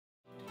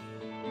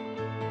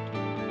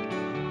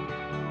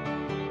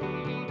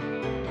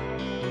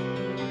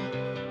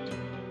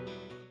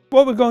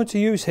What we're going to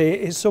use here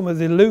is some of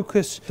the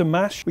Lucas to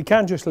mash. We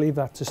can just leave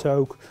that to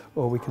soak,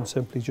 or we can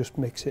simply just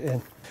mix it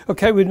in.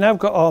 Okay, we've now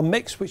got our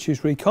mix, which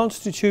is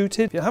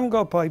reconstituted. If you haven't got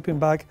a piping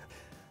bag,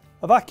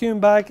 a vacuum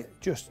bag,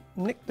 just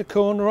nick the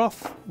corner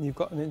off and you've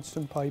got an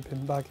instant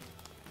piping bag.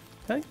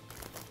 Okay,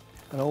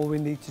 and all we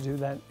need to do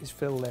then is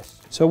fill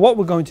this. So what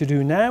we're going to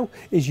do now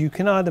is you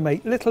can either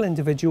make little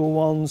individual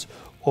ones,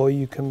 or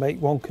you can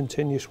make one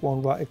continuous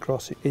one right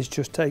across it. Is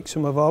just take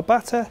some of our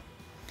batter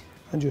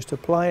and just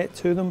apply it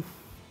to them,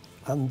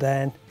 and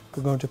then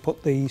we're going to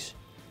put these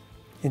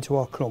into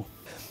our crumb.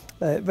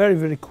 Very,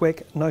 very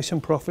quick, nice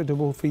and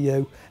profitable for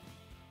you,